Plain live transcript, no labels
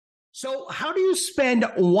So, how do you spend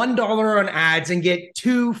 $1 on ads and get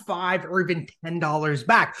two, five, or even $10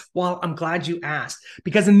 back? Well, I'm glad you asked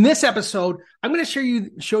because in this episode, I'm going to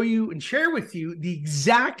show you, and share with you the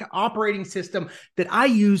exact operating system that I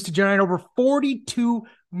use to generate over $42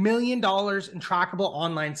 million in trackable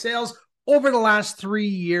online sales over the last 3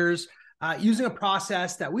 years. Using a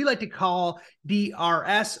process that we like to call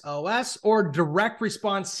DRSOS, or Direct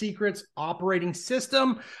Response Secrets Operating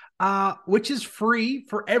System, which is free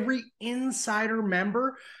for every insider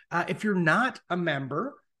member. If you're not a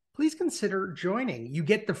member, please consider joining. You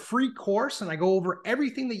get the free course, and I go over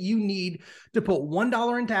everything that you need to put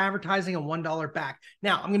 $1 into advertising and $1 back.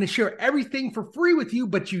 Now, I'm going to share everything for free with you,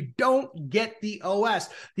 but you don't get the OS.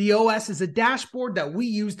 The OS is a dashboard that we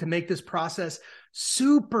use to make this process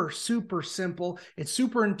super simple. It's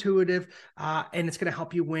super intuitive, and it's going to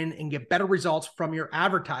help you win and get better results from your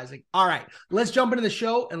advertising. All right, let's jump into the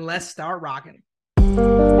show and let's start rocking.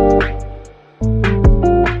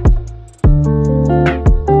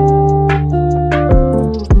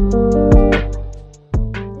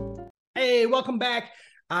 Hey, welcome back.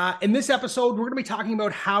 In this episode, we're going to be talking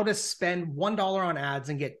about how to spend $1 on ads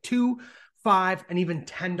and get $2, $5, and even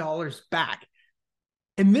 $10 back.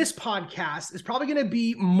 And this podcast is probably going to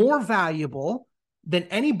be more valuable than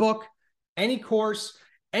any book, any course,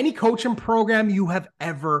 any coaching program you have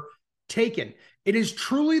ever taken. It is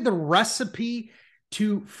truly the recipe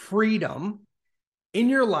to freedom in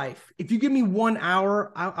your life. If you give me 1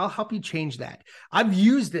 hour, I'll help you change that. I've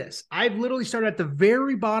used this. I've literally started at the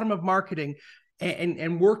very bottom of marketing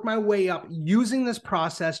and worked my way up using this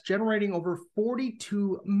process, generating over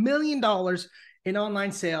 $42 million in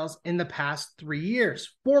online sales in the past 3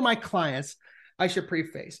 years for my clients. I should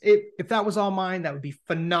preface, if that was all mine, that would be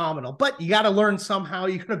phenomenal. But you got to learn somehow.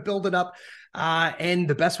 You got to build it up. And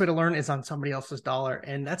the best way to learn is on somebody else's dollar.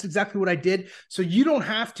 And that's exactly what I did. So you don't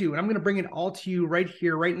have to. And I'm going to bring it all to you right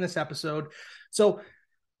here, right in this episode. So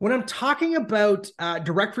when I'm talking about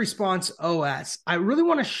Direct Response OS, I really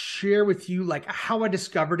want to share with you like how I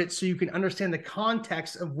discovered it so you can understand the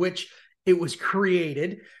context of which it was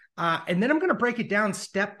created. And then I'm going to break it down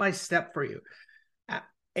step by step for you.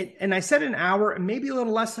 And I said an hour, maybe a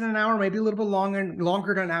little less than an hour, maybe a little bit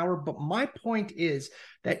longer than an hour. But my point is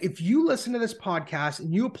that if you listen to this podcast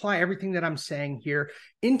and you apply everything that I'm saying here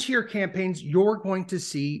into your campaigns, you're going to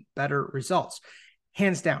see better results.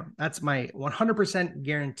 Hands down. That's my 100%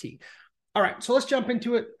 guarantee. All right, so let's jump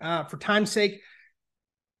into it for time's sake.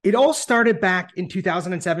 It all started back in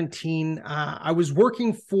 2017. I was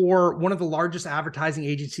working for one of the largest advertising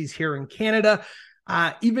agencies here in Canada.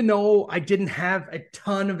 Even though I didn't have a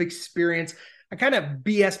ton of experience, I kind of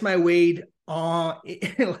BS my way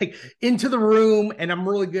like into the room, and I'm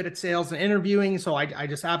really good at sales and interviewing. So I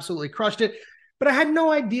just absolutely crushed it. But I had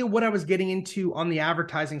no idea what I was getting into on the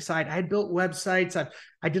advertising side. I had built websites.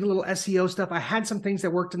 I did a little SEO stuff. I had some things that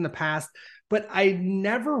worked in the past, but I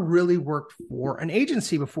never really worked for an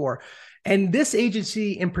agency before. And this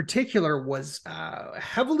agency in particular was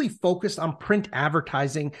heavily focused on print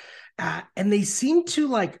advertising. And they seemed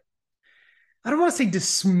to I don't want to say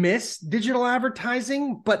dismiss digital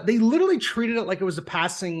advertising, but they literally treated it like it was a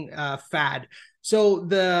passing fad. So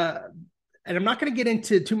and I'm not going to get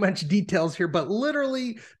into too much details here, but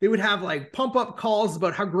literally they would have like pump up calls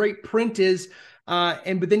about how great print is. But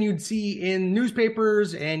then you'd see in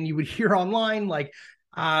newspapers and you would hear online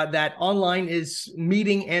that online is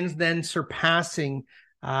meeting and then surpassing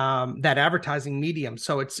that advertising medium.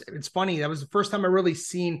 So it's funny. That was the first time I really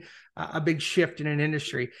seen a big shift in an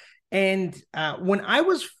industry. And when I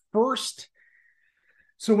first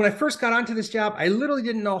got onto this job, I literally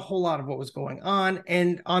didn't know a whole lot of what was going on.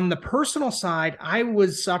 And on the personal side, I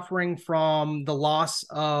was suffering from the loss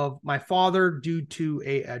of my father due to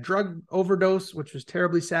a drug overdose, which was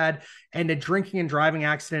terribly sad, and a drinking and driving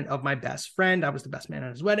accident of my best friend. I was the best man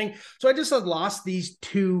at his wedding. So I just had lost these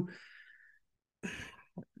two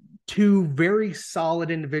very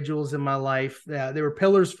solid individuals in my life. They were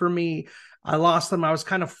pillars for me. I lost them. I was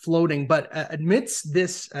kind of floating, but amidst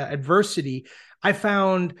this adversity, I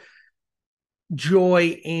found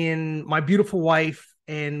joy in my beautiful wife.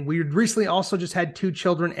 And we recently also just had 2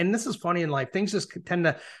 children. And this is funny in life. Things just tend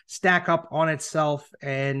to stack up on itself.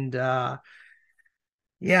 And it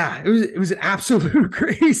was an absolute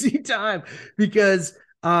crazy time because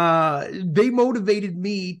they motivated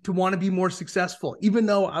me to want to be more successful, even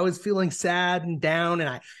though I was feeling sad and down,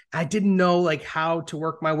 and I didn't know how to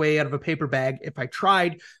work my way out of a paper bag if I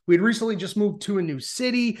tried. We had recently just moved to a new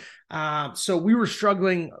city, so we were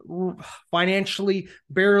struggling financially,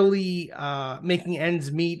 barely making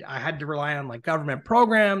ends meet. I had to rely on government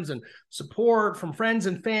programs and support from friends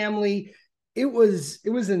and family. it was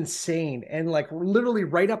insane. And like literally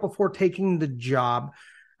right up before taking the job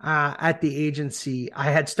at the agency,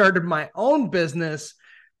 I had started my own business,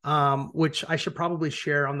 which I should probably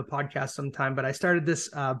share on the podcast sometime. But I started this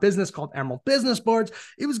business called Emerald Business Boards.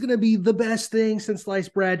 It was going to be the best thing since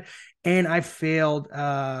sliced bread, and I failed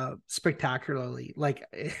spectacularly. Like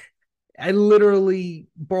I literally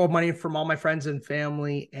borrowed money from all my friends and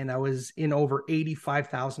family, and I was in over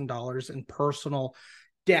 $85,000 in personal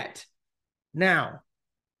debt. Now,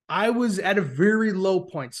 I was at a very low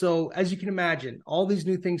point. So, as you can imagine, all these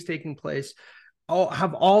new things taking place,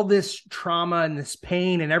 have all this trauma and this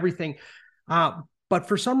pain and everything. But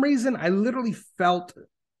for some reason, I literally felt,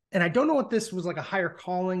 and I don't know what this was, like a higher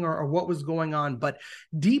calling or what was going on, but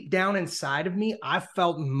deep down inside of me, I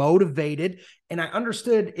felt motivated, and I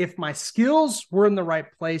understood if my skills were in the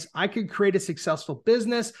right place, I could create a successful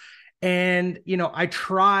business. And, I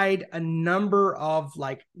tried a number of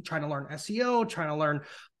like trying to learn SEO, trying to learn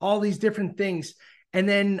all these different things. And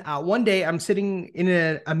then one day I'm sitting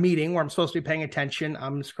in a meeting where I'm supposed to be paying attention.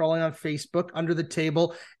 I'm scrolling on Facebook under the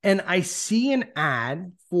table, and I see an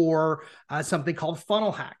ad for something called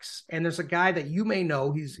Funnel Hacks. And there's a guy that you may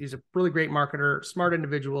know. He's a really great marketer, smart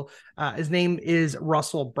individual. His name is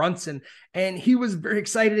Russell Brunson. And he was very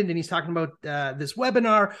excited, and he's talking about this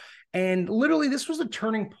webinar. And literally, this was a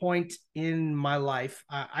turning point in my life.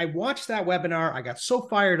 I watched that webinar. I got so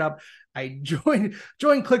fired up. I joined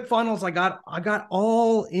ClickFunnels. I got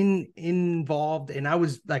all involved, and I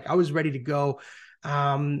was ready to go.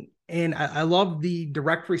 And I love the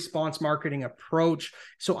direct response marketing approach.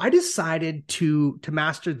 So I decided to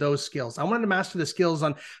master those skills. I wanted to master the skills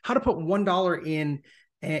on how to put $1 in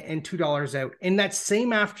and $2 out. In that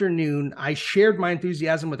same afternoon, I shared my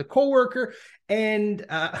enthusiasm with a coworker, and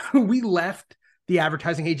we left the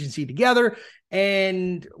advertising agency together,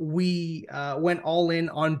 and we went all in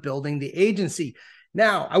on building the agency.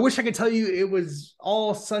 Now, I wish I could tell you it was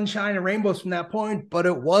all sunshine and rainbows from that point, but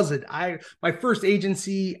it wasn't. My first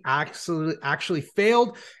agency actually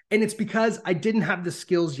failed, and it's because I didn't have the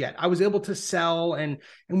skills yet. I was able to sell, and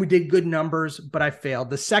we did good numbers, but I failed.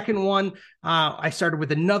 The second one, I started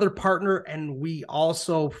with another partner, and we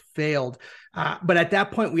also failed. But at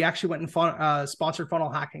that point, we actually went and sponsored Funnel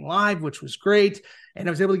Hacking Live, which was great. And I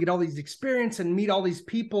was able to get all these experience and meet all these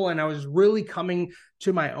people, and I was really coming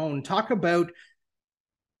to my own. Talk about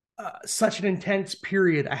such an intense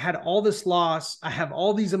period. I had all this loss. I have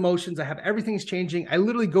all these emotions. I have everything's changing. I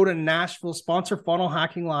literally go to Nashville, sponsor Funnel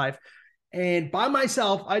Hacking Live, and by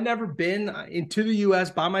myself. I'd never been into the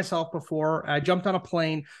US by myself before. I jumped on a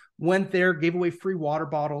plane, went there, gave away free water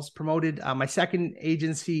bottles, promoted my second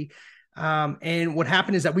agency. And what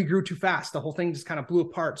happened is that we grew too fast. The whole thing just kind of blew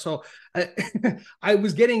apart. So I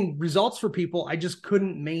was getting results for people. I just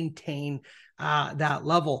couldn't maintain that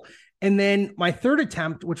level. And then my third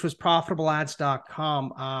attempt, which was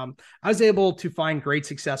profitableads.com, I was able to find great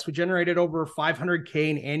success. We generated over $500K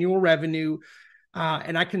in annual revenue,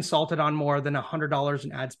 and I consulted on more than $100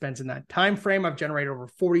 in ad spends in that time frame. I've generated over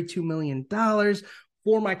 $42 million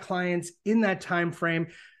for my clients in that time frame.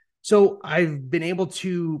 So I've been able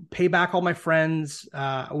to pay back all my friends.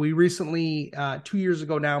 We recently, 2 years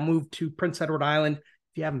ago now, moved to Prince Edward Island.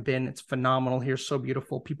 If you haven't been, it's phenomenal here. So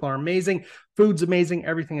beautiful. People are amazing. Food's amazing.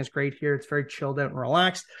 Everything is great here. It's very chilled out and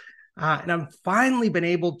relaxed. And I've finally been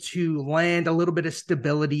able to land a little bit of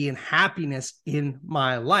stability and happiness in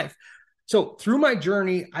my life. So through my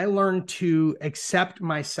journey, I learned to accept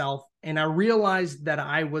myself, and I realized that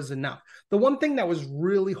I was enough. The one thing that was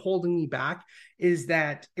really holding me back is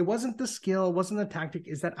that it wasn't the skill, it wasn't the tactic,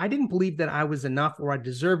 is that I didn't believe that I was enough or I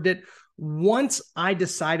deserved it. Once I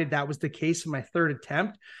decided that was the case in my third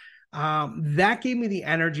attempt, that gave me the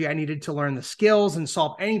energy I needed to learn the skills and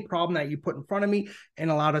solve any problem that you put in front of me,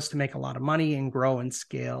 and allowed us to make a lot of money and grow and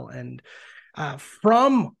scale. And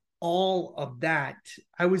from all of that,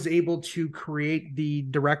 I was able to create the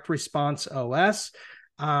Direct Response OS,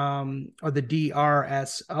 or the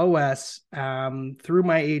DRSOS, through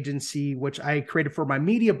my agency, which I created for my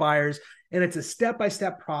media buyers. And it's a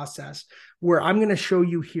step-by-step process where I'm going to show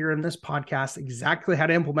you here in this podcast exactly how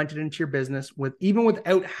to implement it into your business, even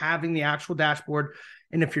without having the actual dashboard.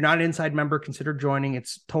 And if you're not an inside member, consider joining.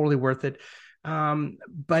 It's totally worth it.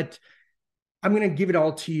 But I'm going to give it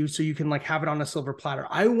all to you so you can have it on a silver platter.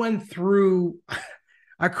 I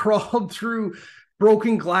crawled through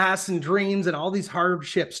broken glass and dreams and all these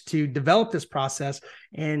hardships to develop this process.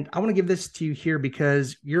 And I want to give this to you here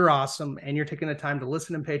because you're awesome and you're taking the time to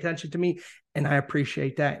listen and pay attention to me. And I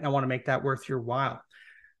appreciate that. And I want to make that worth your while.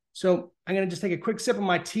 So I'm going to just take a quick sip of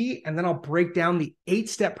my tea, and then I'll break down the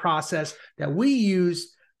 8-step process that we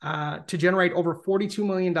use to generate over $42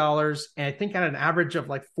 million. And I think at an average of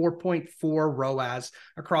like 4.4 ROAS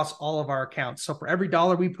across all of our accounts. So for every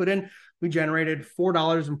dollar we put in, we generated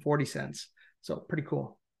 $4.40. So pretty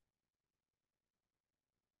cool.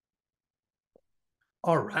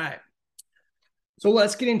 All right. So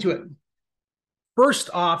let's get into it. First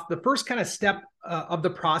off, the first kind of step of the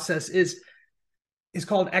process is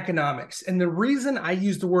called economics. And the reason I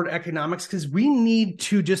use the word economics, because we need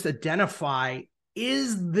to just identify,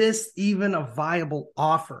 is this even a viable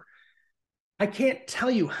offer? I can't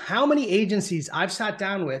tell you how many agencies I've sat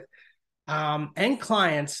down with and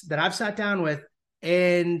clients that I've sat down with,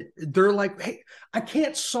 and they're like, hey, I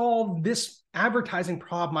can't solve this advertising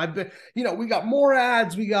problem. I've been, we got more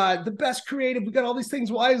ads, we got the best creative, we got all these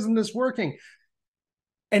things. Why isn't this working?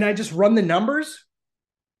 And I just run the numbers.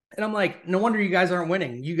 And I'm like, no wonder you guys aren't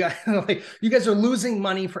winning. You guys are losing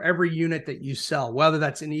money for every unit that you sell, whether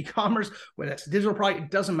that's in e-commerce, whether that's a digital product,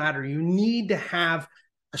 it doesn't matter. You need to have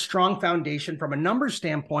a strong foundation from a numbers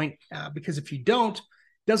standpoint, because if you don't,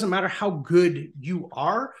 it doesn't matter how good you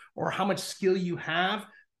are or how much skill you have,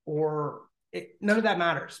 none of that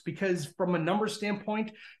matters, because from a numbers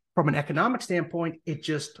standpoint, from an economic standpoint, it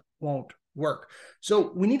just won't work.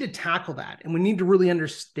 So we need to tackle that, and we need to really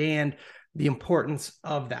understand the importance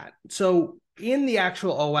of that. So in the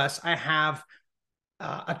actual OS, I have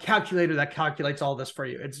a calculator that calculates all this for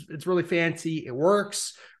you. It's really fancy. It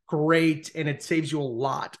works great, and it saves you a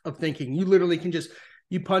lot of thinking. You literally can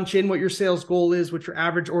you punch in what your sales goal is, what your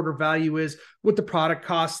average order value is, what the product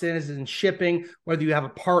cost is in shipping, whether you have a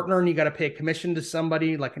partner and you got to pay a commission to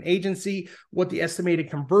somebody like an agency, what the estimated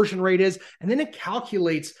conversion rate is, and then it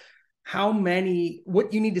calculates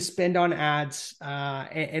what you need to spend on ads,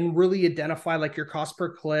 and really identify like your cost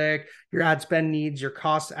per click, your ad spend needs, your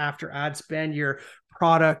cost after ad spend, your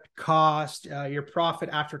product cost, your profit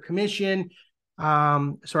after commission.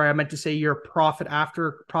 Sorry, I meant to say your profit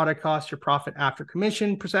after product cost, your profit after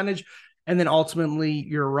commission percentage, and then ultimately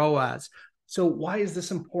your ROAS. So why is this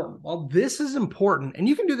important? Well, this is important, and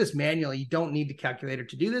you can do this manually. You don't need the calculator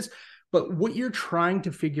to do this, but what you're trying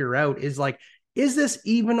to figure out is like, is this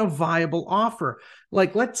even a viable offer?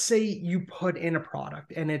 Like, let's say you put in a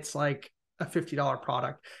product and it's like a $50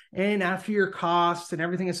 product, and after your costs and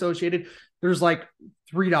everything associated, there's like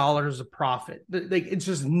 $3 of profit. Like, it's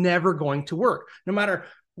just never going to work. No matter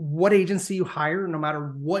what agency you hire, no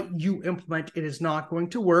matter what you implement, it is not going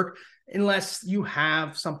to work unless you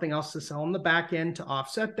have something else to sell on the back end to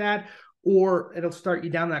offset that, or it'll start you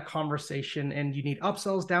down that conversation and you need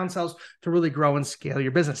upsells, downsells to really grow and scale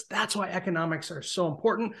your business. That's why economics are so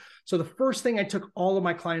important. So the first thing I took all of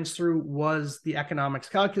my clients through was the economics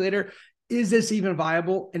calculator. Is this even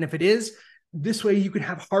viable? And if it is, this way you can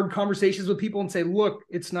have hard conversations with people and say, look,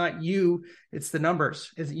 it's not you, it's the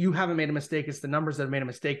numbers. You haven't made a mistake. It's the numbers that have made a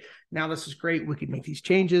mistake. Now this is great. We can make these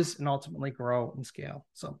changes and ultimately grow and scale.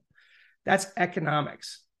 So that's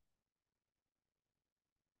economics.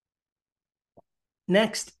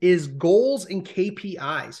 Next is goals and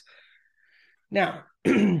KPIs. Now,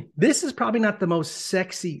 this is probably not the most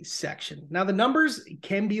sexy section. Now, the numbers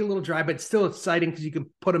can be a little dry, but it's still exciting because you can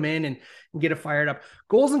put them in and get it fired up.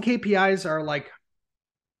 Goals and KPIs are like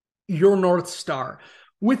your North Star.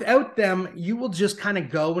 Without them, you will just kind of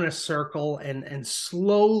go in a circle and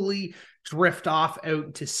slowly drift off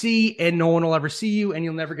out to sea, and no one will ever see you, and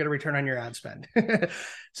you'll never get a return on your ad spend.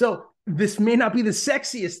 So this may not be the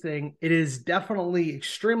sexiest thing. It is definitely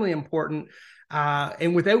extremely important.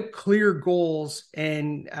 And without clear goals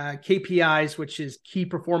and KPIs, which is key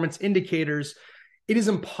performance indicators, it is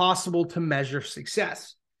impossible to measure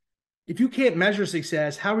success. If you can't measure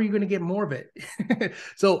success, how are you going to get more of it?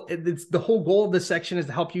 So it's the whole goal of this section is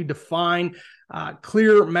to help you define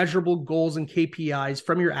clear, measurable goals and KPIs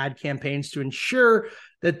from your ad campaigns to ensure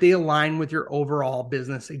that they align with your overall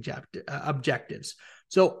business objectives.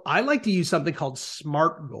 So I like to use something called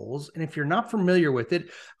SMART goals. And if you're not familiar with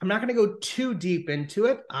it, I'm not going to go too deep into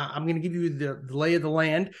it. I'm going to give you the lay of the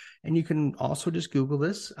land, and you can also just Google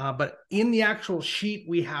this. But in the actual sheet,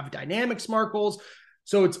 we have dynamic SMART goals.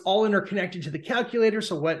 So it's all interconnected to the calculator.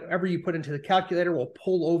 So whatever you put into the calculator will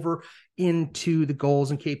pull over into the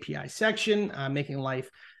goals and KPI section, making life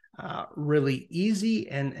really easy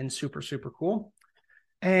and super, super cool.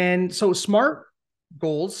 And so SMART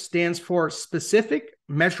goals stands for specific,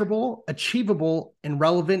 measurable, achievable, and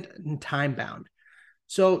relevant and time bound.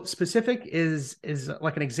 So specific is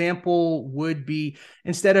like an example would be,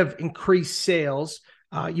 instead of increase sales,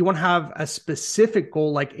 you want to have a specific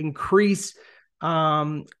goal, like increase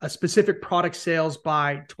a specific product sales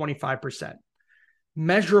by 25%.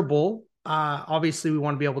 Measurable, obviously we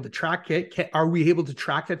want to be able to track it. Are we able to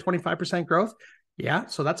track that 25% growth? Yeah,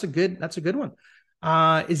 so that's a good one.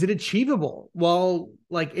 Is it achievable? Well,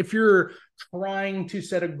 like if you're trying to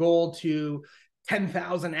set a goal to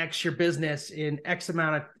 10,000x your business in X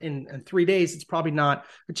amount of in 3 days, it's probably not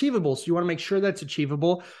achievable. So you want to make sure that's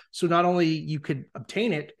achievable. So not only you could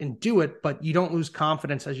obtain it and do it, but you don't lose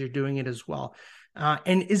confidence as you're doing it as well.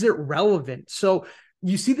 And is it relevant? So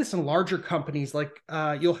you see this in larger companies, like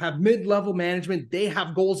you'll have mid-level management. They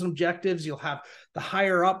have goals and objectives. You'll have the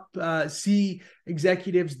higher up C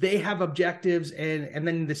executives. They have objectives, and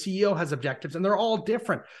then the CEO has objectives, and they're all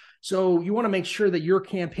different. So you want to make sure that your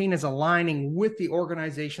campaign is aligning with the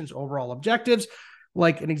organization's overall objectives.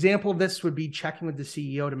 Like an example of this would be checking with the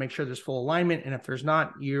CEO to make sure there's full alignment. And if there's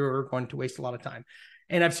not, you're going to waste a lot of time.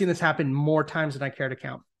 And I've seen this happen more times than I care to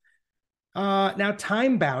count. Now,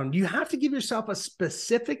 time bound, you have to give yourself a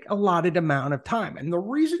specific allotted amount of time. And the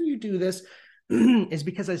reason you do this is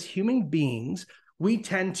because as human beings, we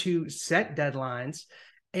tend to set deadlines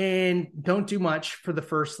and don't do much for the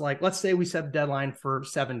first, like, let's say we set a deadline for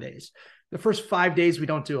 7 days. The first 5 days, we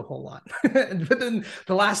don't do a whole lot. But then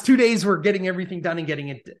the last 2 days, we're getting everything done and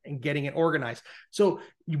getting it organized. So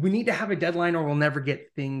we need to have a deadline or we'll never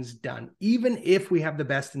get things done. Even if we have the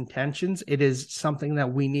best intentions, it is something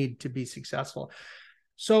that we need to be successful.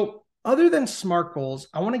 So other than SMART goals,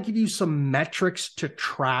 I want to give you some metrics to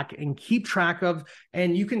track and keep track of.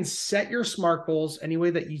 And you can set your SMART goals any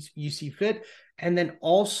way that you see fit. And then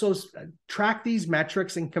also track these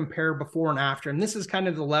metrics and compare before and after. And this is kind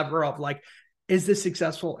of the lever of like, is this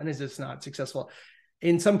successful and is this not successful?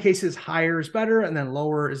 In some cases, higher is better and then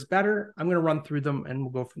lower is better. I'm going to run through them and we'll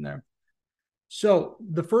go from there. So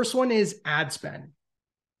the first one is ad spend.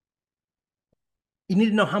 You need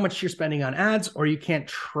to know how much you're spending on ads, or you can't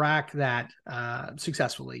track that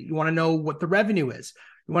successfully. You want to know what the revenue is.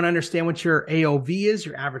 You want to understand what your AOV is,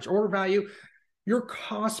 your average order value, your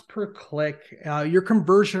cost per click, your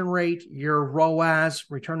conversion rate, your ROAS,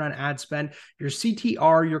 return on ad spend, your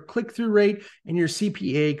CTR, your click-through rate, and your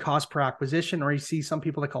CPA, cost per acquisition, or you see some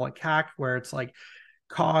people that call it CAC, where it's like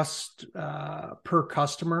cost per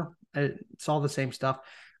customer. It's all the same stuff,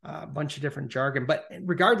 a bunch of different jargon. But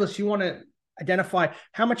regardless, you want to identify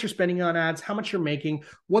how much you're spending on ads, how much you're making,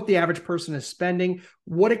 what the average person is spending,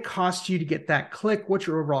 what it costs you to get that click, what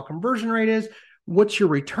your overall conversion rate is, what's your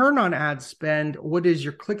return on ad spend, what is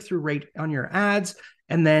your click-through rate on your ads,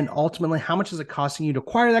 and then ultimately, how much is it costing you to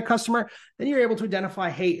acquire that customer? Then you're able to identify,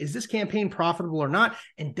 hey, is this campaign profitable or not?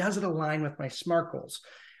 And does it align with my SMART goals?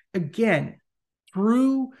 Again,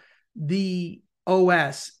 through the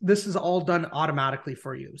OS, this is all done automatically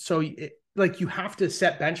for you. So you have to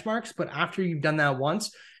set benchmarks, but after you've done that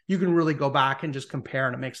once, you can really go back and just compare,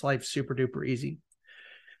 and it makes life super duper easy.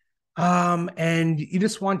 And you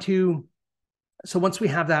just want to, so once we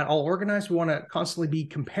have that all organized, we want to constantly be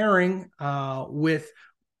comparing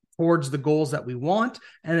towards the goals that we want,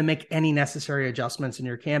 and then make any necessary adjustments in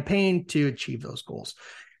your campaign to achieve those goals.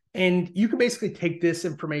 And you can basically take this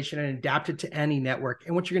information and adapt it to any network.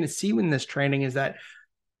 And what you're going to see in this training is that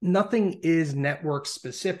nothing is network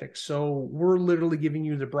specific. So we're literally giving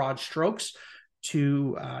you the broad strokes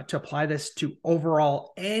to apply this to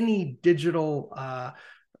overall any digital,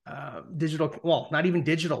 well, not even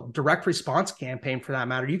digital, direct response campaign for that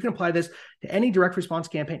matter. You can apply this to any direct response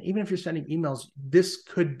campaign, even if you're sending emails. This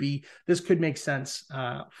could make sense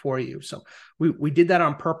for you. So we did that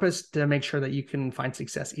on purpose to make sure that you can find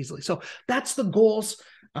success easily. So that's the goals.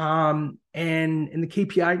 And in the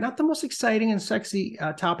KPI, not the most exciting and sexy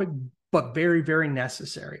topic, but very, very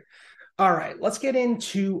necessary. All right, let's get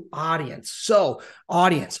into audience. So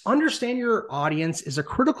audience, understand your audience is a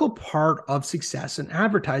critical part of success in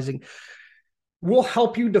advertising. We'll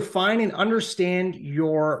help you define and understand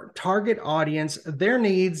your target audience, their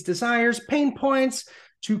needs, desires, pain points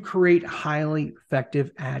to create highly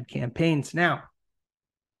effective ad campaigns. Now,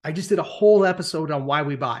 I just did a whole episode on why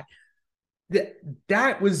we buy.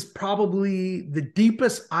 That was probably the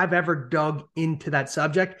deepest I've ever dug into that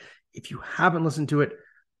subject. If you haven't listened to it,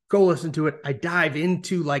 go listen to it. I dive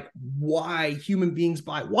into like why human beings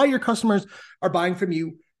buy, why your customers are buying from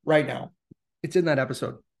you right now. It's in that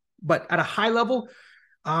episode. But at a high level,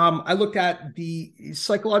 I looked at the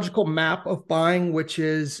psychological map of buying, which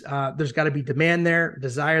is there's got to be demand there,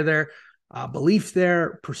 desire there, belief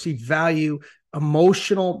there, perceived value,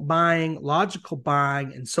 emotional buying, logical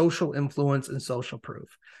buying, and social influence and social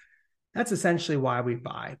proof. That's essentially why we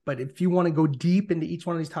buy. But if you want to go deep into each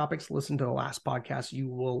one of these topics, listen to the last podcast. You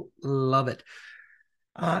will love it.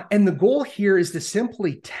 And the goal here is to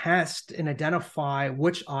simply test and identify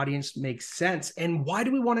which audience makes sense. And why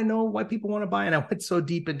do we want to know why people want to buy? And I went so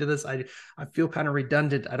deep into this, I feel kind of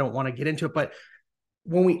redundant. I don't want to get into it, but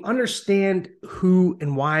when we understand who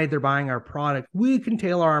and why they're buying our product, we can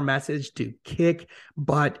tailor our message to kick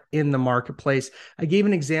butt in the marketplace. I gave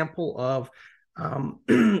an example of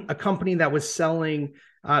a company that was selling,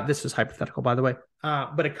 this is hypothetical, by the way,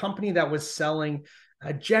 but a company that was selling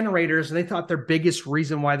generators, and they thought their biggest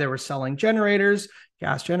reason why they were selling generators,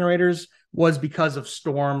 gas generators, was because of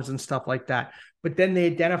storms and stuff like that. But then they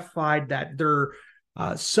identified that their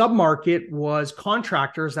submarket was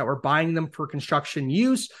contractors that were buying them for construction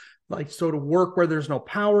use, like so to work where there's no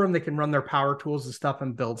power and they can run their power tools and stuff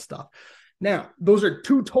and build stuff. Now, those are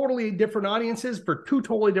two totally different audiences for two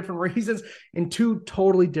totally different reasons and two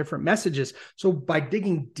totally different messages. So by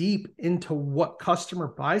digging deep into what customer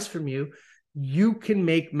buys from you, you can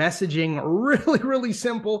make messaging really, really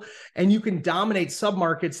simple, and you can dominate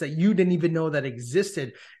submarkets that you didn't even know that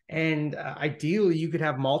existed. And ideally, you could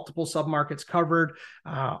have multiple submarkets covered,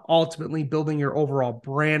 ultimately building your overall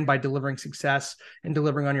brand by delivering success and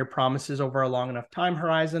delivering on your promises over a long enough time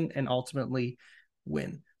horizon, and ultimately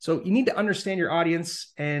win. So you need to understand your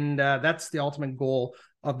audience, and that's the ultimate goal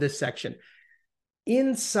of this section.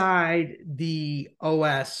 Inside the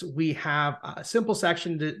OS, we have a simple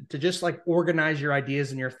section to just like organize your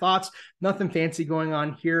ideas and your thoughts. Nothing fancy going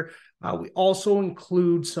on here. We also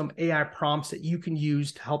include some AI prompts that you can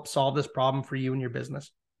use to help solve this problem for you and your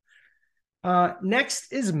business.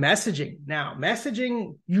 Next is messaging. Now,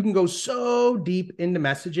 messaging, you can go so deep into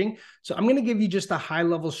messaging. So I'm going to give you just the high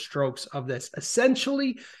level strokes of this.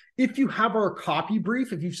 Essentially, if you have our copy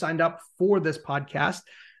brief, if you've signed up for this podcast,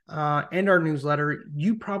 and our newsletter,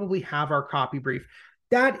 you probably have our copy brief.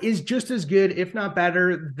 That is just as good, if not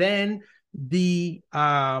better, than the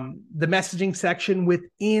messaging section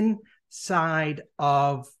within side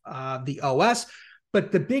of the OS.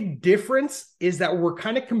 But the big difference is that we're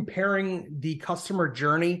kind of comparing the customer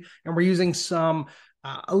journey, and we're using some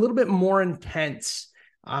a little bit more intense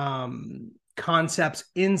concepts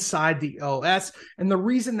inside the OS. And the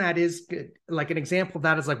reason that is, like an example of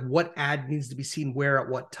that is like what ad needs to be seen where at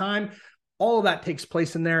what time. All of that takes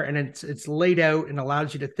place in there, and it's laid out and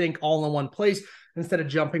allows you to think all in one place instead of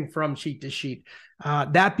jumping from sheet to sheet.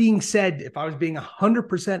 That being said, if I was being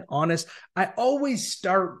 100% honest, I always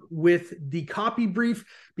start with the copy brief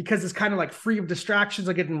because it's kind of like free of distractions.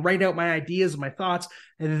 I get to write out my ideas and my thoughts,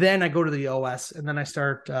 and then I go to the OS, and then I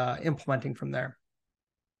start implementing from there.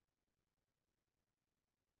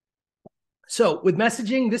 So with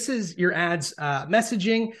messaging, this is your ads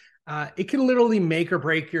messaging. It can literally make or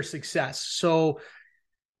break your success. So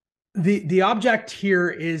the object here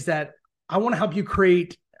is that I want to help you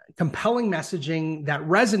create compelling messaging that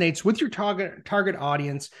resonates with your target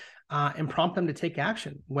audience and prompt them to take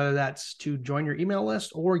action, whether that's to join your email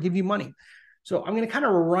list or give you money. So I'm going to kind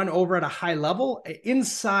of run over at a high level.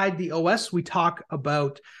 Inside the OS, we talk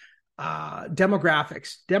about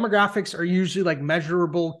demographics. Demographics are usually like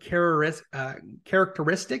measurable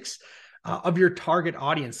characteristics of your target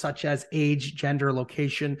audience, such as age, gender,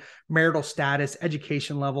 location, marital status,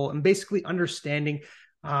 education level, and basically understanding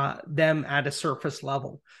them at a surface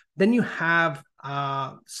level. Then you have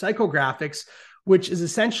psychographics, which is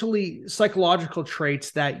essentially psychological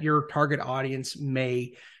traits that your target audience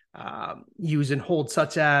may use and hold,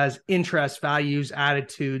 such as interests, values,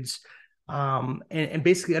 attitudes, and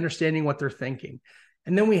basically understanding what they're thinking.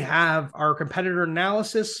 And then we have our competitor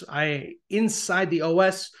analysis. Inside the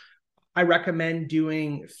OS, I recommend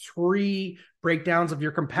doing 3 breakdowns of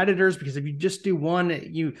your competitors, because if you just do one,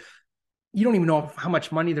 you don't even know how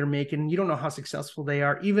much money they're making. You don't know how successful they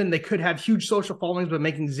are. Even they could have huge social followings, but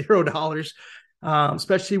making $0,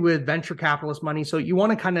 especially with venture capitalist money. So you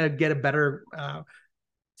want to kind of get a better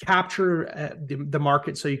capture the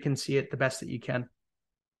market so you can see it the best that you can.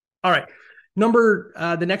 All right.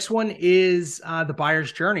 The next one is the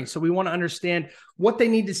buyer's journey. So we want to understand what they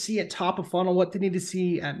need to see at top of funnel, what they need to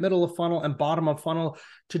see at middle of funnel and bottom of funnel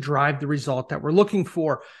to drive the result that we're looking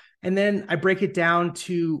for. And then I break it down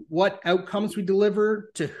to what outcomes we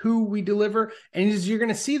deliver, to who we deliver. And as you're going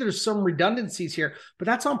to see, there's some redundancies here, but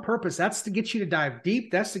that's on purpose. That's to get you to dive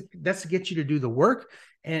deep. That's to get you to do the work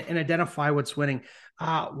and identify what's winning.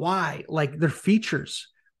 Why? Like their features,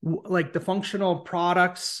 like the functional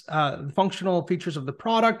products, the functional features of the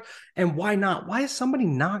product, and why not? Why is somebody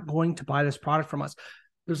not going to buy this product from us?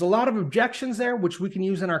 There's a lot of objections there, which we can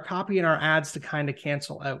use in our copy and our ads to kind of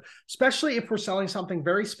cancel out, especially if we're selling something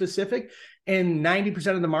very specific and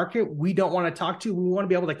 90% of the market we don't want to talk to. We want to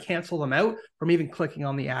be able to cancel them out from even clicking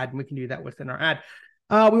on the ad, and we can do that within our ad.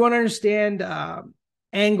 We want to understand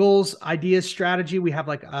angles, ideas, strategy. We have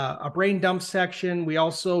like a brain dump section. We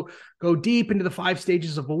also go deep into the 5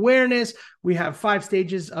 stages of awareness. We have 5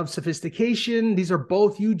 stages of sophistication. These are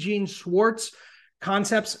both Eugene Schwartz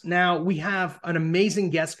concepts. Now, we have an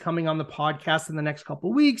amazing guest coming on the podcast in the next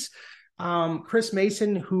couple of weeks. Chris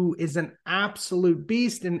Mason, who is an absolute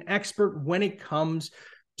beast and expert when it comes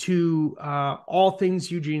to all things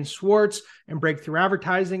Eugene Schwartz and breakthrough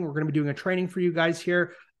advertising. We're going to be doing a training for you guys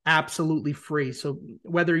here, absolutely free. So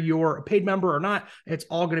whether you're a paid member or not, it's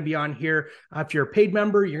all going to be on here. If you're a paid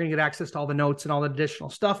member, you're going to get access to all the notes and all the additional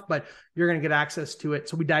stuff, but you're going to get access to it.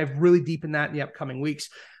 So we dive really deep in that in the upcoming weeks.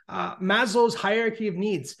 Maslow's hierarchy of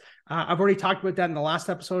needs. I've already talked about that in the last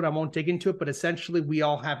episode. I won't dig into it, but essentially we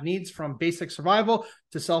all have needs from basic survival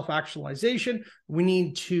to self-actualization. We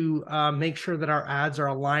need to make sure that our ads are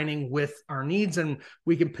aligning with our needs and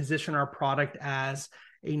we can position our product as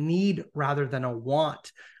a need rather than a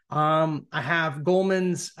want. I have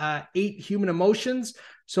Goleman's 8 human emotions.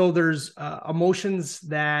 So there's emotions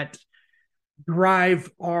that drive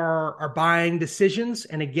our buying decisions.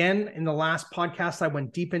 And again, in the last podcast, I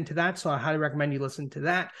went deep into that. So I highly recommend you listen to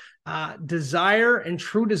that. Desire and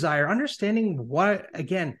true desire, understanding what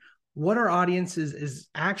our audience is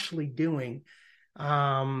actually doing.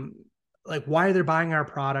 Like why they're buying our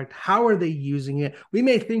product, how are they using it? We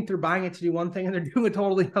may think they're buying it to do one thing and they're doing a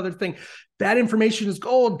totally other thing. That information is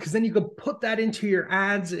gold because then you can put that into your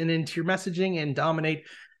ads and into your messaging and dominate.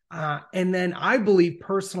 And then I believe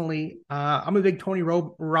personally, I'm a big Tony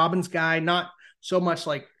Robbins guy, not so much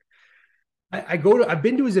like I've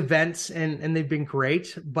been to his events and they've been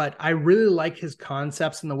great, but I really like his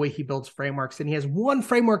concepts and the way he builds frameworks. And he has one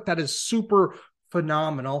framework that is super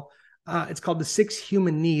phenomenal. It's called the 6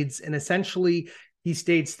 human needs. And essentially he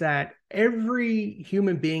states that every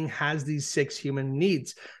human being has these 6 human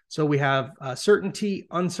needs. So we have certainty,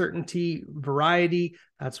 uncertainty, variety.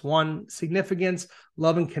 That's 1. Significance,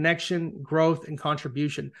 love and connection, growth, and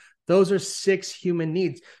contribution. Those are 6 human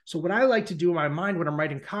needs. So what I like to do in my mind when I'm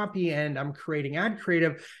writing copy and I'm creating ad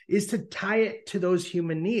creative is to tie it to those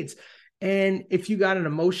human needs. And if you got an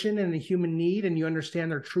emotion and a human need and you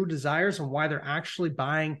understand their true desires and why they're actually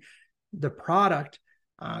buying the product,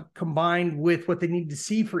 combined with what they need to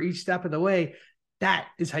see for each step of the way, that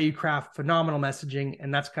is how you craft phenomenal messaging.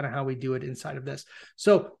 And that's kind of how we do it inside of this.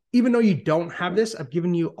 So even though you don't have this, I've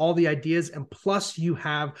given you all the ideas, and plus you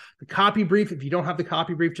have the copy brief. If you don't have the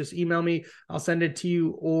copy brief, just email me. I'll send it to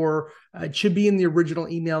you, or it should be in the original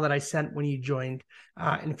email that I sent when you joined.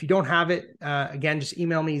 And if you don't have it, again, just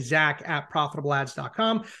email me,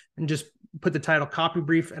 zach@profitableads.com, and just put the title copy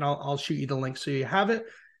brief, and I'll shoot you the link so you have it.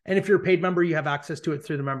 And if you're a paid member, you have access to it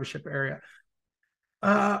through the membership area.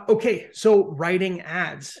 Okay, so writing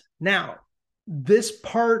ads. Now, this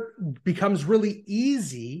part becomes really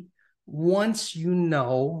easy once you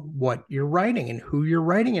know what you're writing and who you're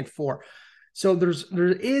writing it for. So there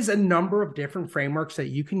is a number of different frameworks that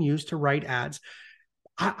you can use to write ads.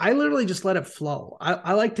 I literally just let it flow.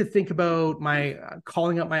 I like to think about my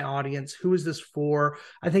calling up my audience. Who is this for?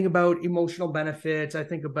 I think about emotional benefits. I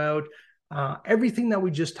think about everything that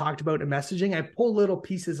we just talked about in messaging. I pull little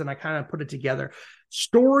pieces and I kind of put it together.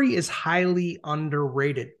 Story is highly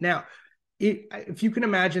underrated. Now, if you can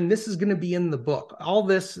imagine, this is going to be in the book. All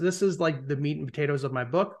this is like the meat and potatoes of my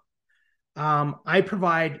book. I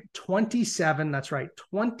provide 27, that's right,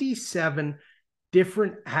 27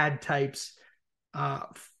 different ad types and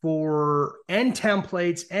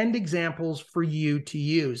templates and examples for you to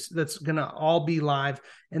use. That's going to all be live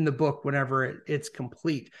in the book whenever it's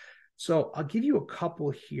complete. So I'll give you a couple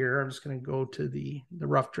here. I'm just going to go to the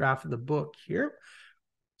rough draft of the book here.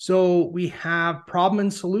 So we have problem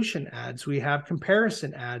and solution ads. We have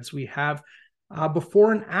comparison ads. We have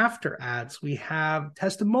before and after ads. We have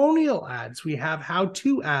testimonial ads. We have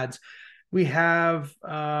how-to ads. We have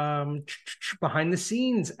behind the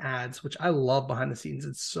scenes ads, which I love behind the scenes.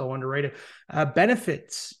 It's so underrated.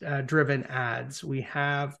 Benefits driven ads. We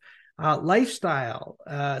have lifestyle,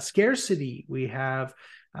 scarcity. We have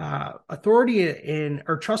authority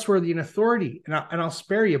or trustworthy and authority. And I'll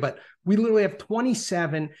spare you, but we literally have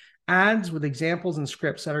 27 ads with examples and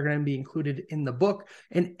scripts that are going to be included in the book.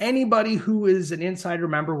 And anybody who is an insider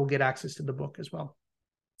member will get access to the book as well.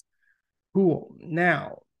 Cool.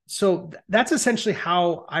 Now, so that's essentially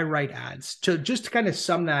how I write ads. To kind of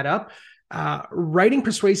sum that up, writing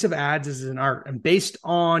persuasive ads is an art, and based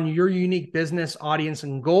on your unique business audience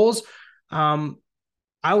and goals, I'll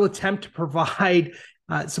attempt to provide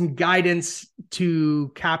some guidance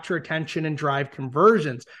to capture attention and drive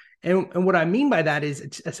conversions. And what I mean by that is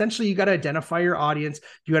it's essentially you got to identify your audience.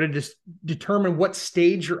 You got to just determine what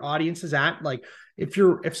stage your audience is at. Like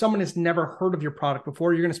if someone has never heard of your product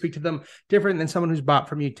before, you're going to speak to them different than someone who's bought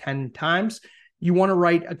from you 10 times. You want to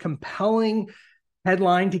write a compelling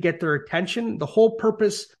headline to get their attention. The whole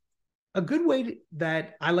purpose, a good way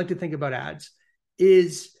that I like to think about ads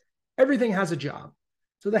is everything has a job.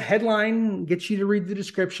 So the headline gets you to read the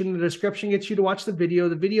description gets you to watch the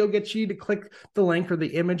video gets you to click the link or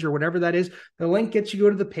the image or whatever that is. The link gets you to go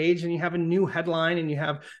to the page and you have a new headline and you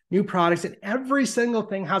have new products, and every single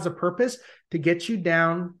thing has a purpose to get you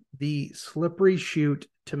down the slippery chute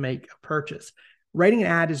to make a purchase. Writing an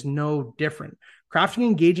ad is no different. Crafting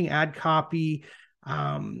engaging ad copy,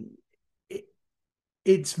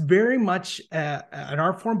 it's very much an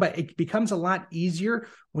art form, but it becomes a lot easier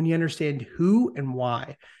when you understand who and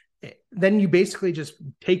why. Then you basically just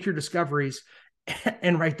take your discoveries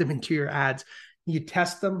and write them into your ads. You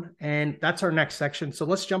test them, and that's our next section. So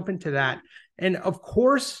let's jump into that. And of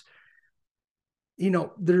course,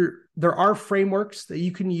 there are frameworks that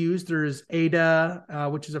you can use. There's Ada,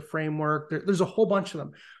 which is a framework. There's a whole bunch of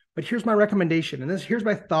them. But here's my recommendation, and here's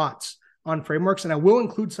my thoughts on frameworks, and I will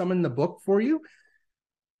include some in the book for you.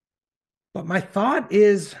 But my thought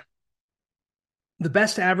is the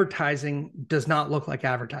best advertising does not look like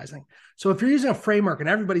advertising. So if you're using a framework and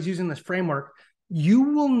everybody's using this framework, you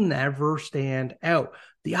will never stand out.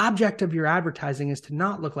 The object of your advertising is to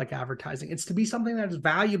not look like advertising. It's to be something that is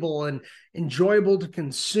valuable and enjoyable to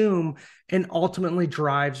consume and ultimately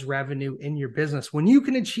drives revenue in your business. When you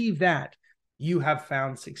can achieve that, you have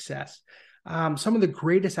found success. Some of the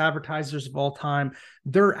greatest advertisers of all time,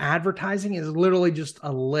 their advertising is literally just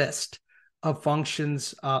a list of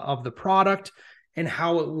functions of the product and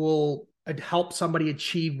how it will help somebody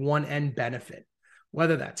achieve one end benefit,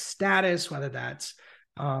 whether that's status, whether that's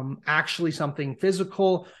actually something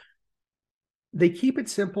physical. They keep it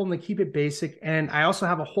simple and they keep it basic. And I also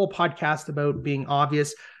have a whole podcast about being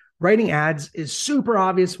obvious. Writing ads is super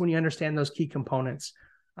obvious when you understand those key components.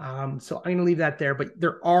 So I'm going to leave that there, but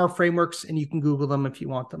there are frameworks and you can Google them if you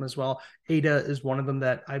want them as well. Ada is one of them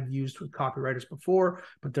that I've used with copywriters before,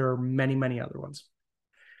 but there are many, many other ones.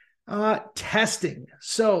 Testing.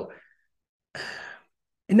 So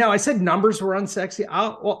now I said numbers were unsexy.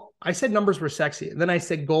 I said numbers were sexy. And then I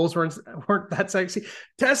said goals weren't that sexy.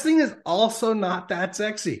 Testing is also not that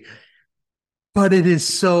sexy, but it is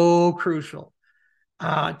so crucial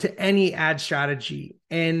to any ad strategy.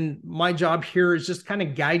 And my job here is just kind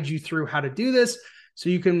of guide you through how to do this so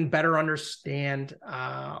you can better understand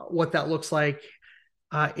what that looks like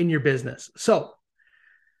in your business. So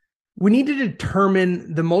we need to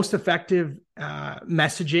determine the most effective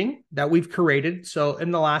messaging that we've created. So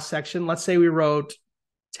in the last section, let's say we wrote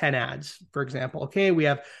 10 ads, for example. Okay, we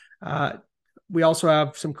also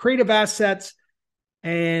have some creative assets,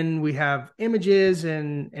 and we have images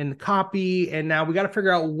and copy. And now we got to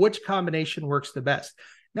figure out which combination works the best.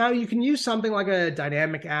 Now you can use something like a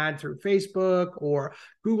dynamic ad through Facebook, or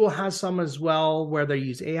Google has some as well where they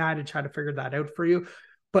use AI to try to figure that out for you.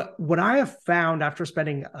 But what I have found after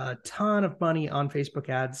spending a ton of money on Facebook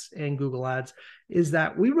ads and Google ads is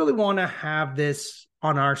that we really want to have this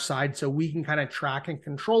on our side so we can kind of track and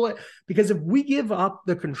control it. Because if we give up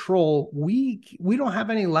the control, we don't have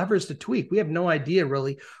any levers to tweak. We have no idea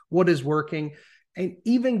really what is working. And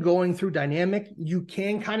even going through dynamic, you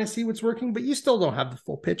can kind of see what's working, but you still don't have the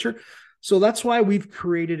full picture. So that's why we've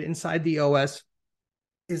created inside the OS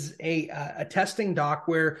is a testing doc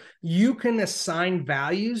where you can assign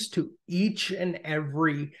values to each and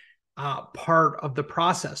every part of the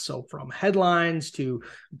process. So from headlines to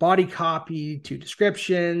body copy to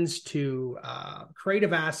descriptions to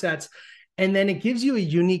creative assets. And then it gives you a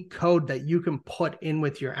unique code that you can put in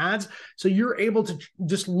with your ads. So you're able to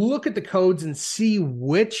just look at the codes and see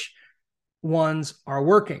which ones are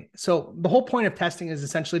working. So the whole point of testing is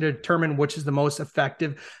essentially to determine which is the most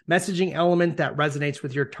effective messaging element that resonates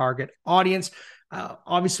with your target audience.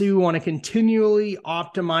 Obviously, we want to continually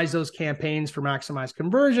optimize those campaigns for maximized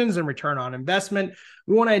conversions and return on investment.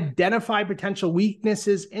 We want to identify potential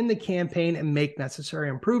weaknesses in the campaign and make necessary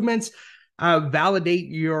improvements. Validate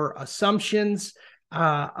your assumptions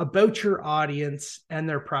about your audience and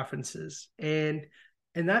their preferences. And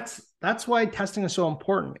that's why testing is so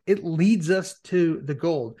important. It leads us to the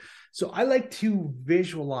gold. So I like to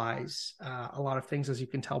visualize a lot of things, as you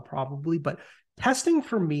can tell probably, but testing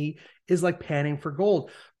for me is like panning for gold.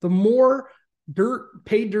 The more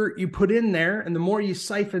paid dirt you put in there and the more you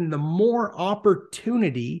siphon, the more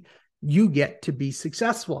opportunity you get to be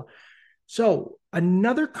successful. So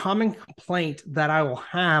another common complaint that I will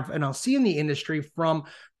have, and I'll see in the industry from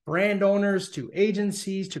brand owners to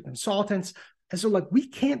agencies to consultants, and so like, we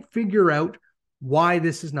can't figure out why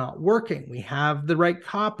this is not working. We have the right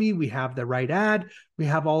copy, we have the right ad, we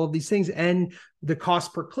have all of these things, and the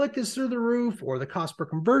cost per click is through the roof, or the cost per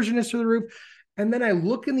conversion is through the roof. And then I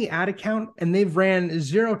look in the ad account and they've ran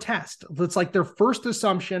 0 tests. It's like their first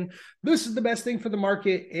assumption, this is the best thing for the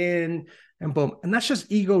market, and boom. And that's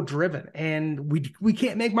just ego driven. And we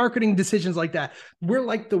can't make marketing decisions like that. We're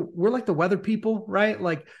like the weather people, right?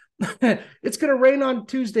 Like it's going to rain on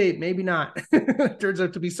Tuesday. Maybe not. It turns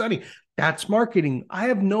out to be sunny. That's marketing. I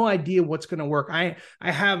have no idea what's going to work. I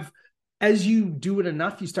have, as you do it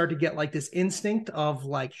enough, you start to get like this instinct of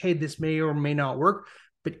like, hey, this may or may not work.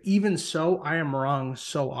 But even so, I am wrong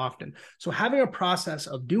so often. So having a process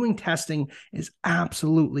of doing testing is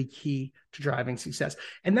absolutely key to driving success.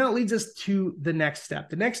 And that leads us to the next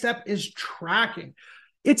step. The next step is tracking.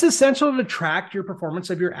 It's essential to track your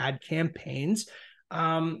performance of your ad campaigns.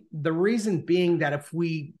 The reason being that if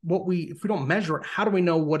we don't measure it, how do we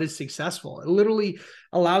know what is successful? It literally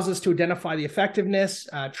allows us to identify the effectiveness,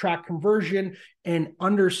 track conversion, and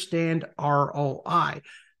understand ROI.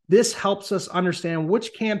 This helps us understand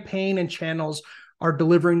which campaign and channels are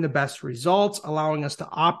delivering the best results, allowing us to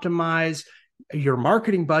optimize your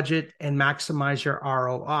marketing budget and maximize your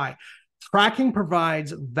ROI. Tracking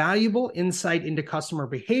provides valuable insight into customer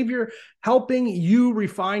behavior, helping you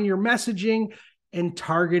refine your messaging and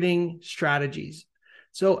targeting strategies.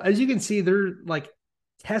 So as you can see, they're like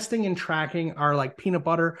testing and tracking are like peanut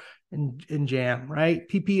butter and jam, right?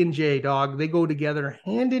 PP and J, dog. They go together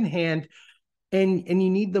hand in hand. And you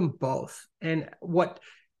need them both. And what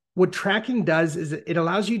tracking does is it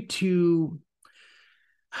allows you to,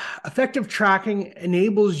 effective tracking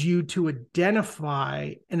enables you to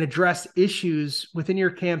identify and address issues within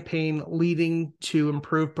your campaign, leading to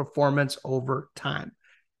improved performance over time.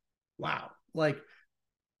 Wow. Like,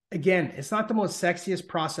 again, it's not the most sexiest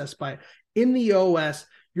process, but in the OS,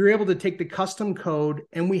 you're able to take the custom code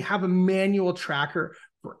and we have a manual tracker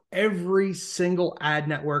for every single ad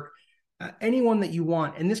network. Anyone that you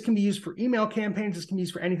want. And this can be used for email campaigns. This can be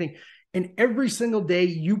used for anything. And every single day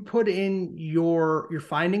you put in your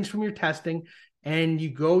findings from your testing and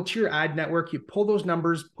you go to your ad network, you pull those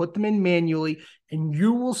numbers, put them in manually, and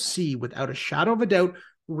you will see without a shadow of a doubt,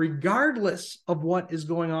 regardless of what is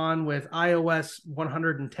going on with iOS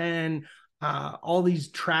 110, all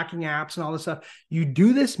these tracking apps and all this stuff, you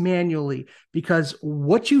do this manually because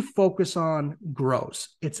what you focus on grows.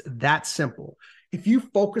 It's that simple. If you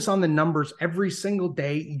focus on the numbers every single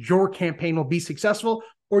day, your campaign will be successful,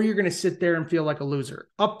 or you're going to sit there and feel like a loser.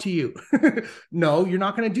 Up to you. No, you're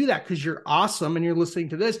not going to do that because you're awesome and you're listening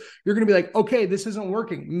to this. You're going to be like, okay, this isn't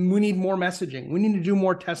working. We need more messaging. We need to do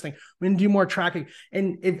more testing. We need to do more tracking.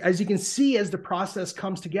 And as you can see, as the process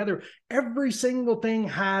comes together, every single thing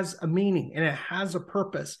has a meaning and it has a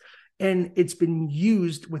purpose. And it's been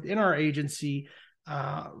used within our agency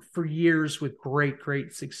for years with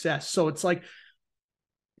great success. So it's like,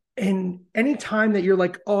 and anytime that you're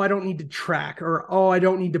like, oh, I don't need to track, or oh, I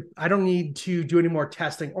don't need to do any more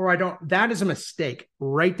testing, or that is a mistake.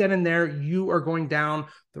 Right then and there, you are going down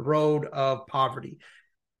the road of poverty.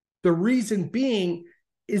 The reason being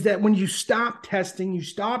is that when you stop testing, you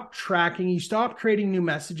stop tracking, you stop creating new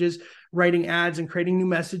messages, writing ads and creating new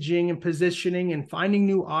messaging and positioning and finding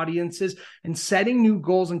new audiences and setting new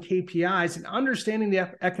goals and KPIs and understanding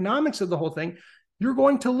the economics of the whole thing, you're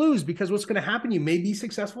going to lose, because what's going to happen, you may be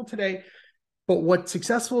successful today, but what's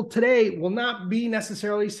successful today will not be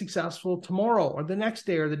necessarily successful tomorrow or the next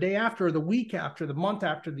day or the day after or the week after, the month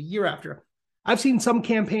after, the year after. I've seen some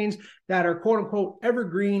campaigns that are quote unquote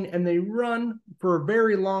evergreen and they run for a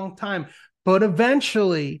very long time, but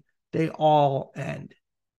eventually they all end.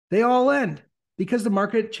 They all end because the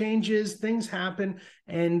market changes, things happen,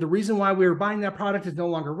 and the reason why we were buying that product is no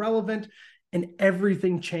longer relevant and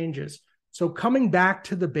everything changes. So coming back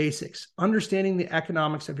to the basics, understanding the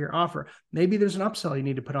economics of your offer. Maybe there's an upsell you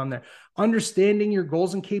need to put on there. Understanding your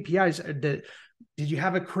goals and KPIs. Did you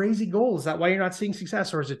have a crazy goal? Is that why you're not seeing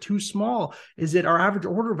success? Or is it too small? Is it our average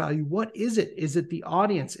order value? What is it? Is it the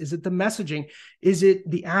audience? Is it the messaging? Is it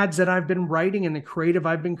the ads that I've been writing and the creative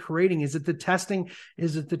I've been creating? Is it the testing?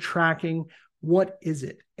 Is it the tracking? What is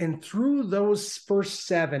it? And through those first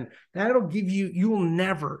 7, that'll give you will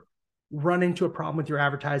never run into a problem with your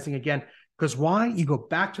advertising again. Because why? You go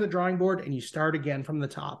back to the drawing board and you start again from the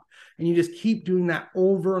top. And you just keep doing that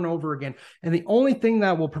over and over again. And the only thing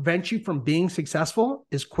that will prevent you from being successful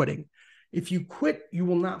is quitting. If you quit, you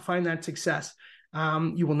will not find that success.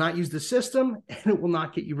 You will not use the system and it will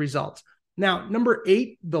not get you results. Now, number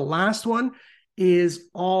 8, the last one, is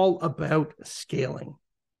all about scaling.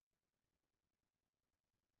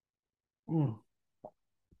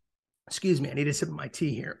 Excuse me, I need a sip of my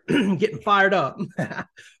tea here. Getting fired up.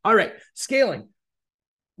 All right, scaling.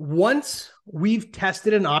 Once we've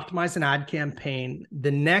tested and optimized an ad campaign,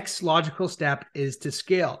 the next logical step is to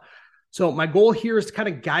scale. So my goal here is to kind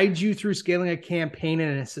of guide you through scaling a campaign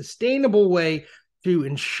in a sustainable way to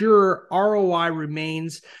ensure ROI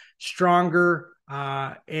remains stronger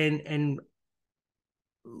and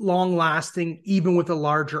long lasting, even with a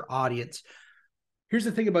larger audience. Here's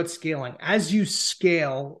the thing about scaling. As you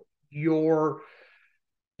scale, you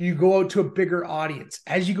go out to a bigger audience.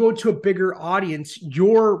 As you go to a bigger audience,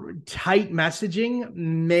 your tight messaging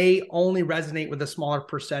may only resonate with a smaller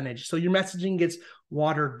percentage. So your messaging gets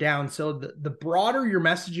watered down. So the broader your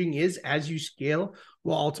messaging is as you scale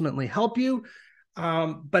will ultimately help you.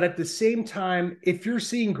 But at the same time, if you're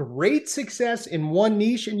seeing great success in one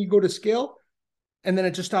niche and you go to scale and then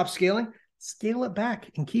it just stops scaling, scale it back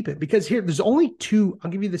and keep it. Because there's only two,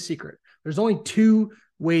 I'll give you the secret. There's only two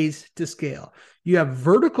ways to scale. You have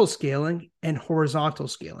vertical scaling and horizontal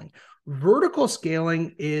scaling. Vertical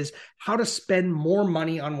scaling is how to spend more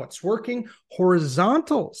money on what's working.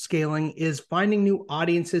 Horizontal scaling is finding new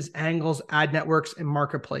audiences, angles, ad networks, and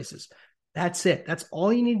marketplaces. That's it. That's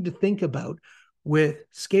all you need to think about with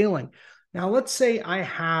scaling. Now, let's say I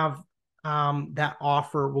have that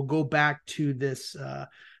offer. We'll go back to this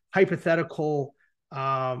hypothetical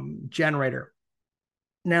generator.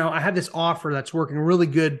 Now, I have this offer that's working really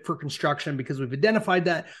good for construction because we've identified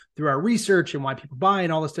that through our research and why people buy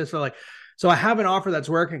and all this stuff. So I have an offer that's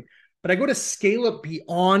working, but I go to scale it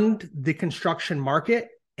beyond the construction market,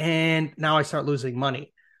 and now I start losing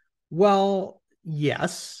money. Well,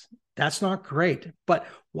 yes, that's not great, but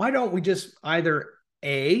why don't we just either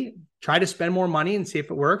try to spend more money and see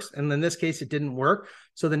if it works? And in this case, it didn't work.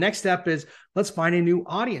 So the next step is let's find a new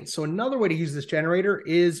audience. So another way to use this generator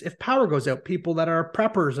is if power goes out, people that are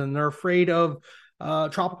preppers and they're afraid of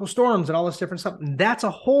tropical storms and all this different stuff. And that's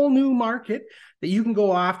a whole new market that you can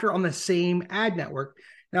go after on the same ad network.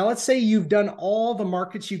 Now, let's say you've done all the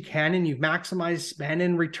markets you can and you've maximized spend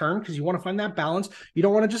and return because you want to find that balance. You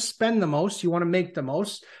don't want to just spend the most, you want to make the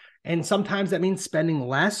most. And sometimes that means spending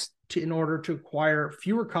less in order to acquire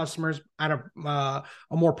fewer customers at a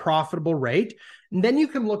more profitable rate. And then you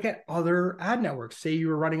can look at other ad networks. Say you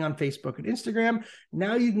were running on Facebook and Instagram.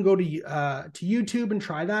 Now you can go to YouTube and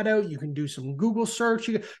try that out. You can do some Google search.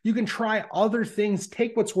 You can try other things,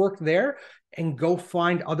 take what's worked there and go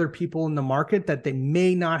find other people in the market that they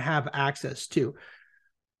may not have access to.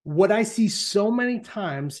 What I see so many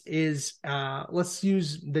times is, let's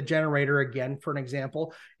use the generator again for an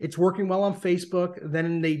example. It's working well on Facebook.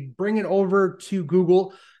 Then they bring it over to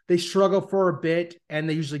Google. They struggle for a bit and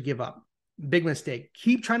they usually give up. Big mistake.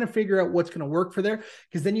 Keep trying to figure out what's going to work for there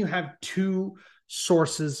because then you have two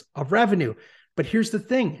sources of revenue. But here's the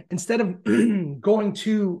thing. Instead of going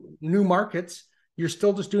to new markets, you're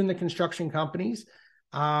still just doing the construction companies.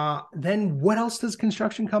 Then what else does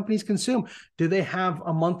construction companies consume? Do they have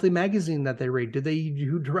a monthly magazine that they read? Do they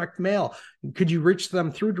do direct mail? Could you reach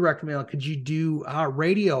them through direct mail? Could you do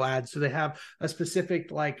radio ads? Do they have a specific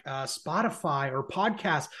Spotify or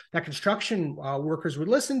podcast that construction workers would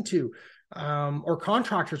listen to? Or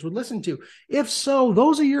contractors would listen to? If so,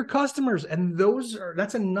 those are your customers, and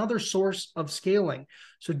that's another source of scaling.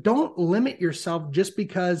 So don't limit yourself just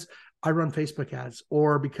because I run Facebook ads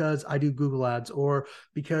or because I do Google ads or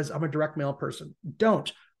because I'm a direct mail person.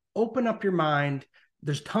 Don't. Open up your mind.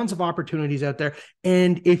 There's tons of opportunities out there.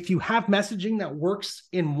 And if you have messaging that works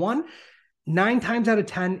in 9 times out of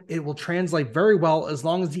 10, it will translate very well as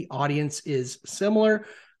long as the audience is similar.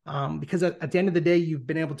 Because at the end of the day, you've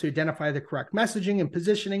been able to identify the correct messaging and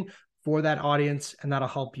positioning for that audience, and that'll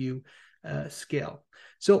help you scale.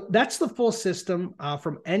 So that's the full system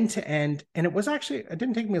from end to end. And it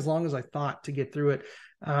didn't take me as long as I thought to get through it.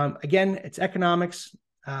 Again, it's economics,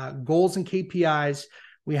 goals and KPIs.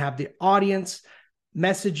 We have the audience,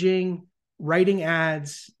 messaging, writing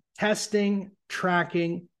ads, testing,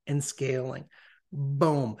 tracking, and scaling.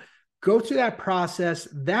 Boom. Go through that process.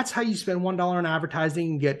 That's how you spend $1 on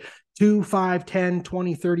advertising and get $2, $5, $10,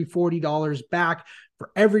 $20, $30, $40 back for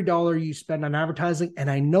every dollar you spend on advertising. And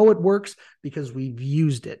I know it works because we've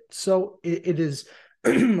used it. So it is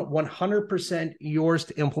 100% yours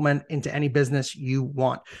to implement into any business you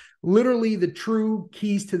want. Literally the true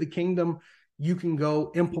keys to the kingdom. You can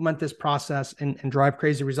go implement this process and drive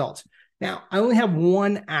crazy results. Now, I only have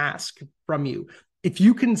one ask from you. If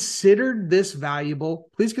you considered this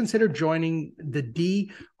valuable, please consider joining the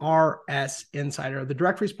DRS Insider, the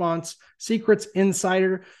Direct Response Secrets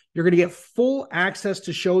Insider. You're going to get full access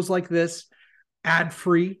to shows like this,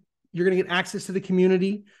 ad-free. You're going to get access to the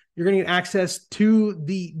community. You're going to get access to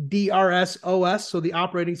the DRS OS, so the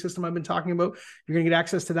operating system I've been talking about. You're going to get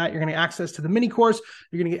access to that. You're going to get access to the mini course.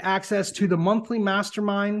 You're going to get access to the monthly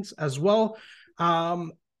masterminds as well.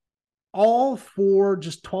 all for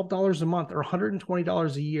just $12 a month or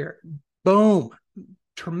 $120 a year. Boom.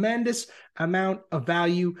 Tremendous amount of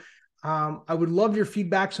value. I would love your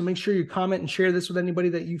feedback. So make sure you comment and share this with anybody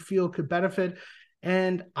that you feel could benefit.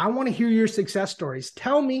 And I want to hear your success stories.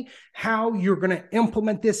 Tell me how you're going to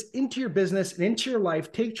implement this into your business and into your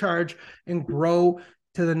life, take charge and grow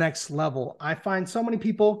to the next level. I find so many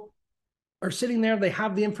people are sitting there, they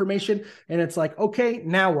have the information and it's like, okay,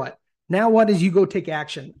 now what? Now what is you go take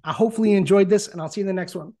action. I hopefully you enjoyed this and I'll see you in the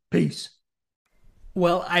next one. Peace.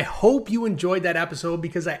 Well, I hope you enjoyed that episode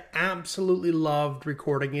because I absolutely loved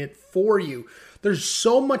recording it for you. There's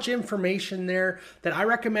so much information there that I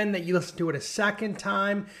recommend that you listen to it a second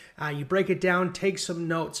time. You break it down, take some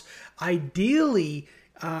notes. Ideally,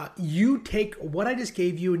 you take what I just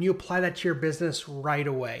gave you and you apply that to your business right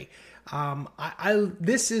away.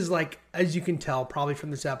 This is like, as you can tell probably from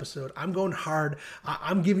this episode, I'm going hard.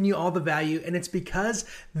 I'm giving you all the value and it's because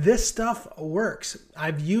this stuff works.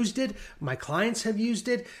 I've used it. My clients have used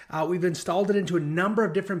it. We've installed it into a number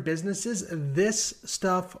of different businesses. This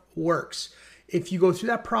stuff works. If you go through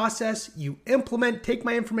that process, you implement, take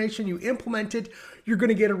my information, you implement it, you're going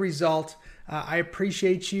to get a result. I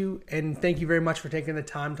appreciate you and thank you very much for taking the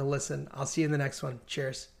time to listen. I'll see you in the next one.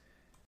 Cheers.